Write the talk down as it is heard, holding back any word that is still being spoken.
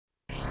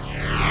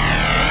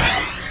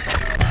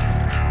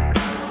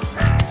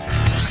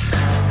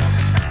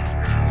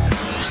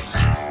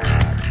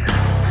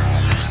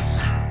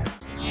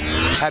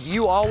Have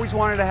you always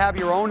wanted to have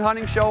your own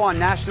hunting show on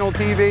national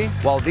TV?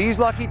 Well, these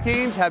lucky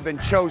teams have been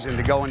chosen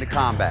to go into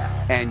combat,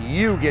 and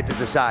you get to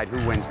decide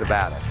who wins the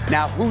battle.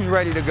 Now, who's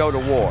ready to go to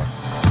war?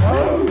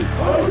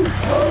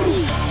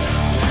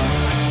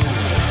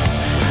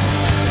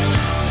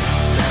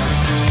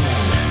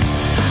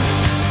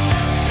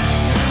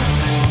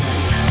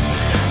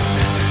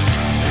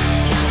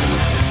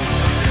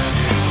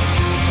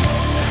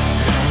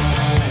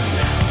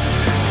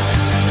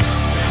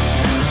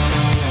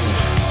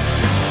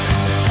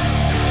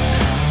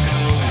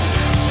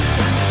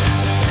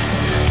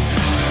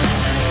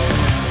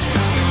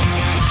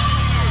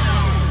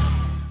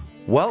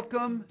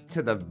 Welcome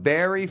to the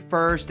very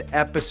first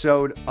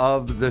episode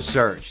of The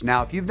Search.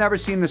 Now, if you've never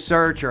seen The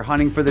Search or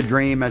Hunting for the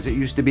Dream, as it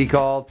used to be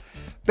called,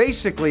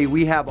 basically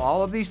we have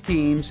all of these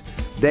teams.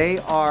 They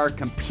are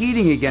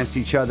competing against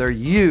each other.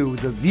 You,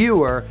 the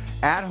viewer,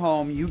 at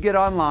home, you get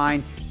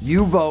online,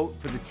 you vote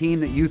for the team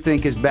that you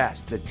think is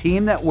best. The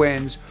team that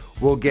wins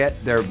will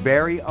get their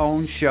very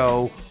own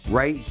show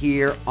right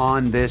here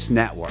on this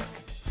network.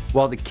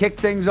 Well, to kick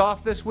things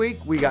off this week,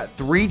 we got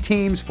 3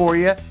 teams for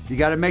you. You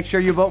got to make sure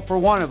you vote for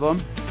one of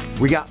them.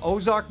 We got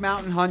Ozark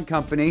Mountain Hunt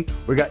Company.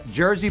 We got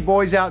Jerzee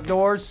Boyz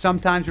Outdoors,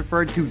 sometimes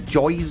referred to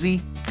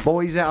Jerzee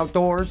Boyz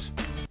Outdoors.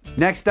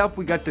 Next up,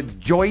 we got the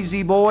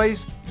Jerzee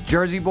Boyz,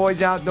 Jerzee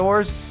Boyz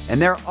Outdoors,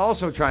 and they're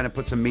also trying to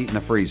put some meat in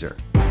the freezer.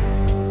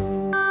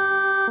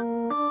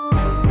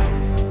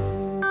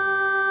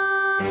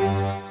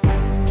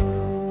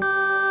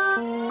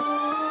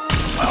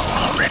 Well,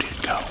 we're all ready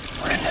to go.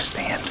 We're in the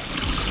stand.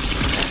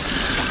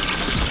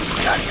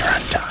 We got here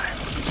on time,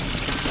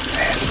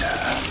 and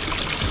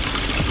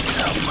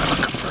so we're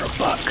looking for a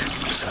buck.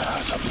 It's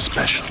something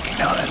special. We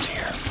know that's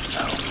here,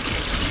 so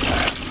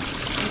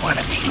we want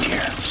to meet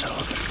here. So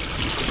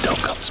if doe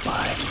comes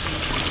by,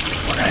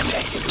 we're gonna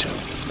take it too.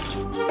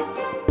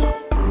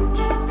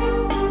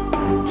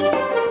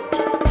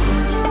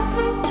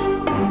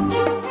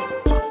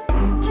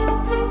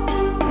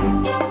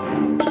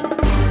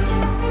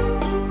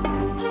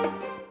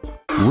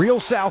 Real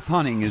South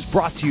Hunting is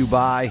brought to you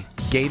by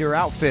Gator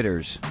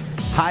Outfitters,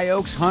 High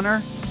Oaks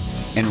Hunter,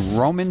 and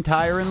Roman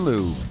Tire and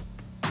Lube.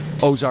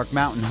 Ozark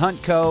Mountain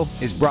Hunt Co.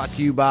 is brought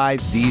to you by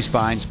these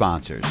fine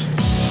sponsors.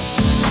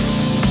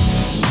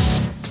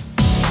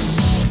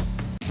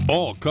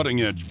 All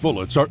cutting-edge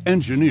bullets are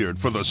engineered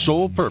for the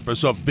sole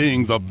purpose of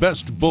being the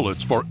best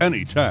bullets for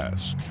any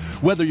task.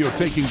 Whether you're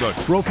taking the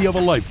trophy of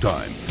a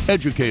lifetime,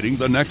 educating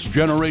the next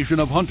generation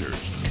of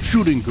hunters,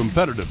 shooting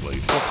competitively,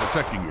 or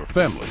protecting your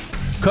family,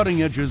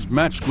 Cutting Edge's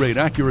match-grade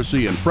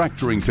accuracy and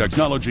fracturing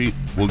technology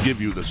will give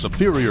you the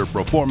superior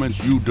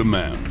performance you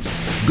demand.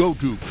 Go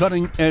to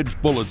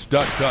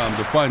CuttingEdgeBullets.com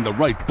to find the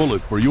right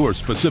bullet for your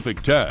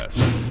specific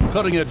task.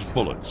 Cutting Edge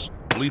Bullets.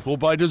 Lethal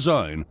by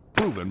design,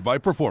 proven by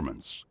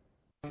performance.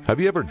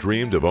 Have you ever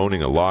dreamed of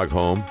owning a log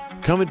home?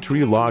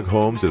 Coventry Log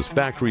Homes is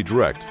factory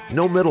direct,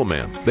 no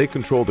middleman. They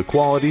control the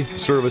quality,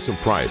 service, and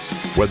price.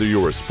 Whether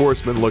you're a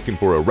sportsman looking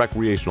for a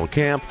recreational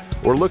camp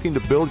or looking to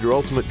build your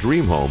ultimate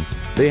dream home,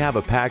 they have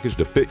a package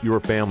to fit your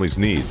family's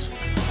needs.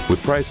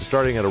 With prices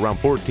starting at around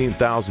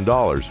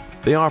 $14,000,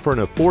 they offer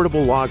an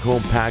affordable log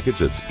home package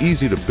that's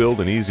easy to build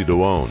and easy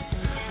to own.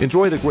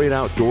 Enjoy the great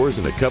outdoors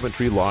in a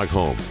Coventry Log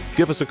Home.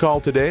 Give us a call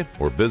today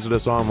or visit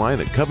us online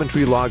at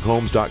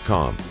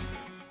CoventryLogHomes.com.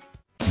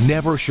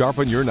 Never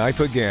sharpen your knife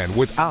again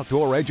with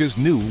Outdoor Edge's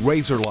new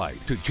Razor Light.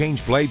 To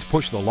change blades,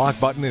 push the lock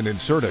button and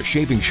insert a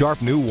shaving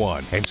sharp new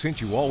one. And since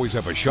you always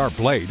have a sharp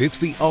blade, it's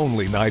the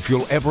only knife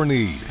you'll ever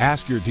need.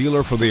 Ask your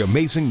dealer for the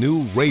amazing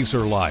new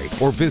Razor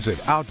Light or visit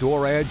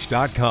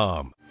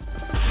OutdoorEdge.com.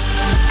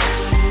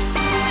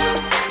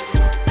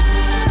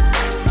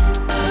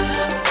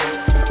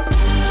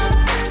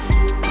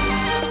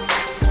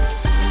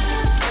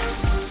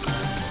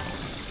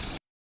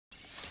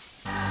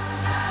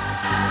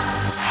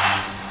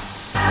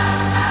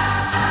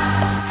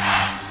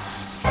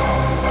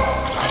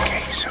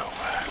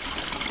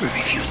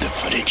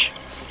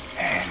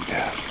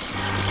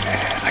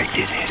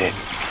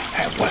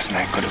 Wasn't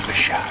that good of a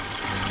shot.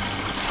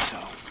 So,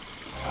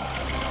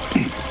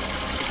 we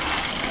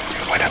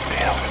went up the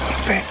hill a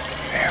little bit,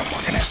 and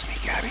we're going to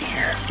sneak out of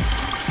here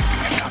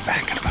and come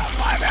back in about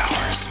 5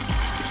 hours,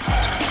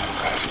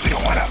 because we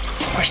don't want to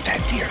push that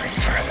deer any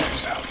further,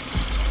 so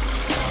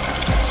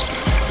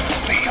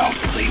we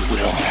hopefully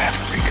will have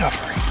a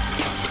recovery.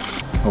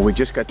 Well, we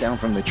just got down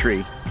from the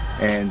tree,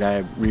 and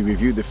we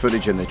reviewed the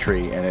footage in the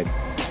tree, and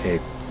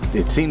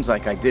it seems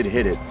like I did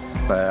hit it,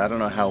 but I don't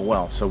know how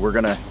well, so we're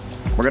gonna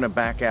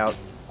back out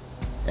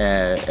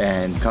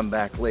and come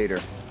back later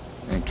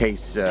in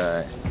case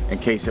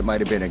it might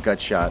have been a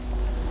gut shot,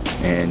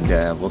 and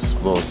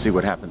we'll see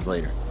what happens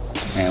later.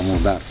 And we're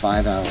about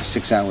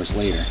 6 hours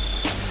later,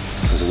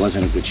 because it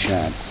wasn't a good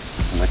shot.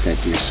 I let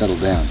that deer settle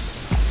down,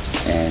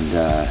 and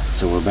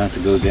so we're about to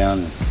go down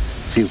and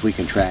see if we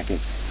can track it.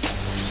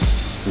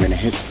 We're gonna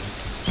hit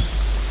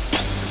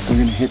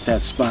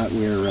that spot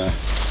where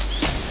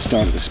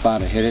started the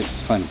spot. I hit it,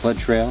 find a blood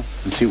trail,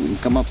 and see what we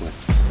can come up with.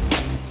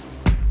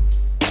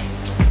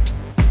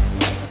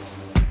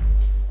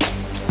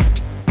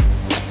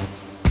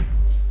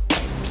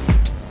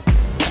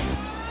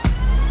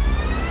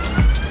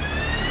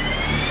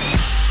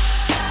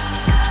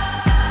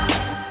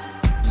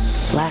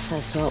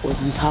 last I saw it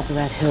was on top of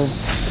that hill,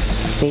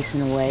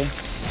 facing away,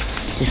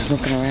 just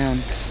looking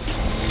around.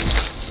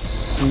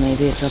 So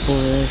maybe it's up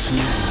over there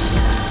somewhere.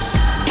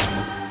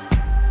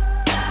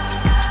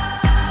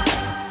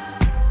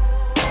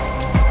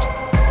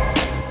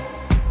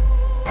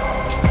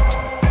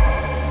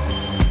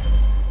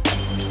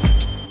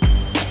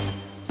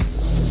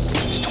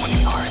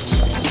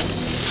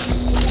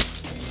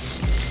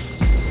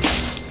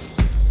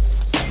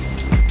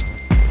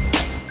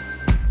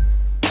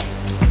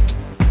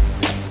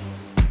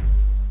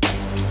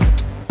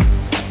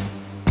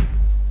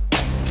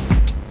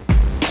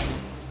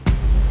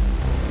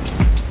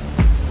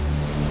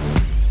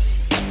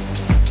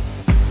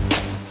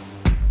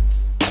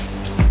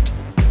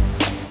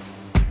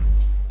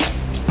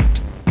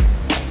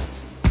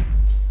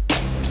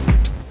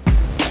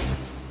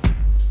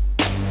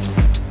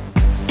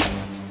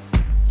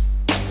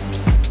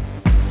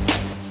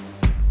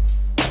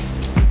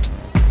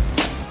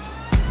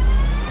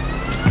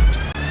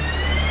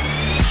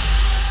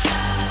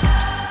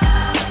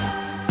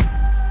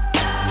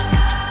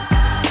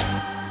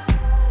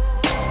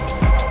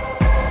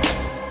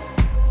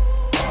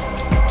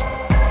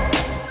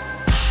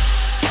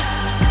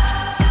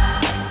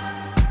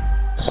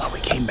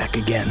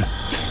 Again,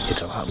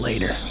 it's a lot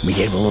later. We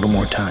gave a little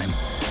more time.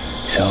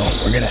 So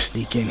we're gonna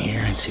sneak in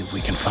here and see if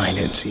we can find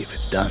it and see if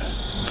it's done.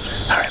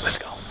 All right, let's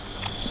go.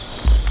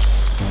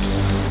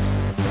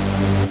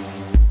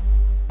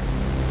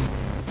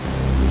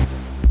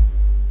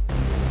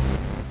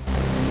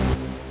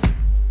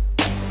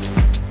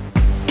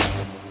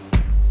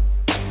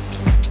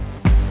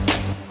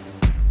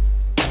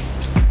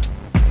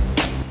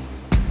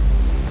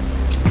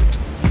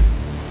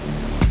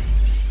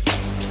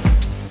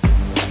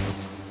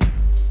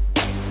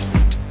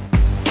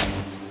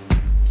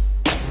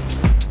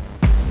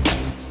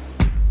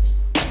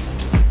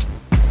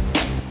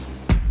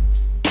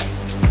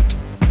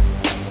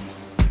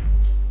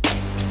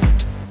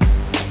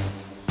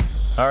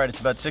 All right,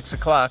 it's about 6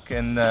 o'clock,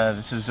 and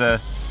this is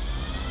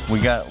we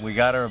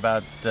got her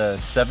about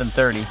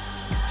 7:30.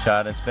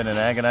 Shot. It's been an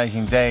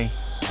agonizing day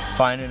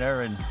finding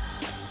her and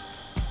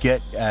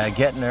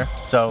getting her.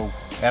 So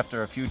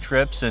after a few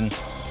trips and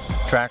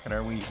tracking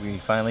her, we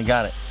finally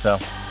got it. So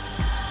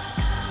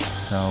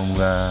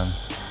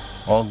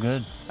all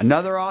good.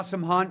 Another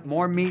awesome hunt,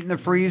 more meat in the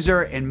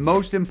freezer, and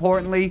most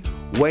importantly,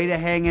 way to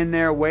hang in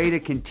there, way to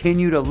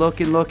continue to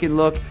look and look and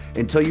look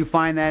until you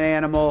find that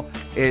animal.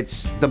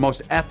 It's the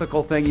most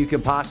ethical thing you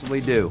can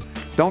possibly do.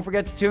 Don't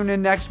forget to tune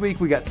in next week.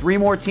 We got 3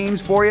 more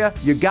teams for you.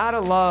 You gotta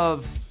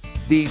love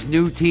these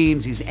new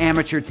teams, these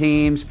amateur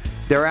teams.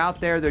 They're out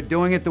there, they're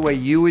doing it the way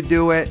you would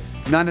do it.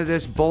 None of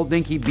this bull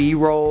dinky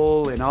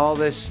B-roll and all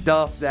this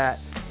stuff that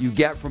you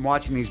get from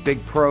watching these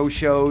big pro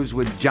shows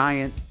with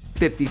giant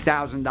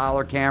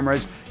 $50,000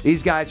 cameras.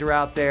 These guys are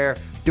out there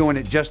doing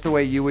it just the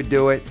way you would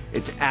do it.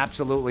 It's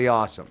absolutely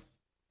awesome.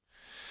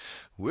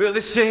 Well, they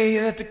say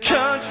that the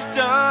country's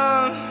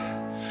done.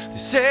 They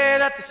say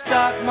that the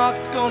stock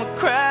market's gonna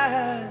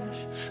crash.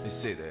 They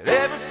say that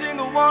every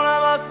single one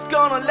of us is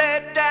gonna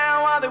lay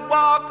down while they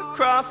walk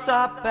across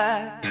our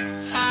back.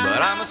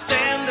 But I'ma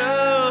stand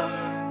up.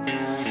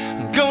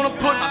 I'm gonna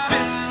put my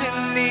fists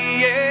in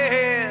the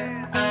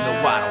air.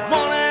 No, I don't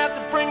wanna have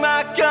to bring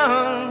my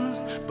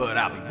guns, but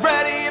I'll be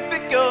ready if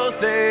it goes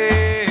there.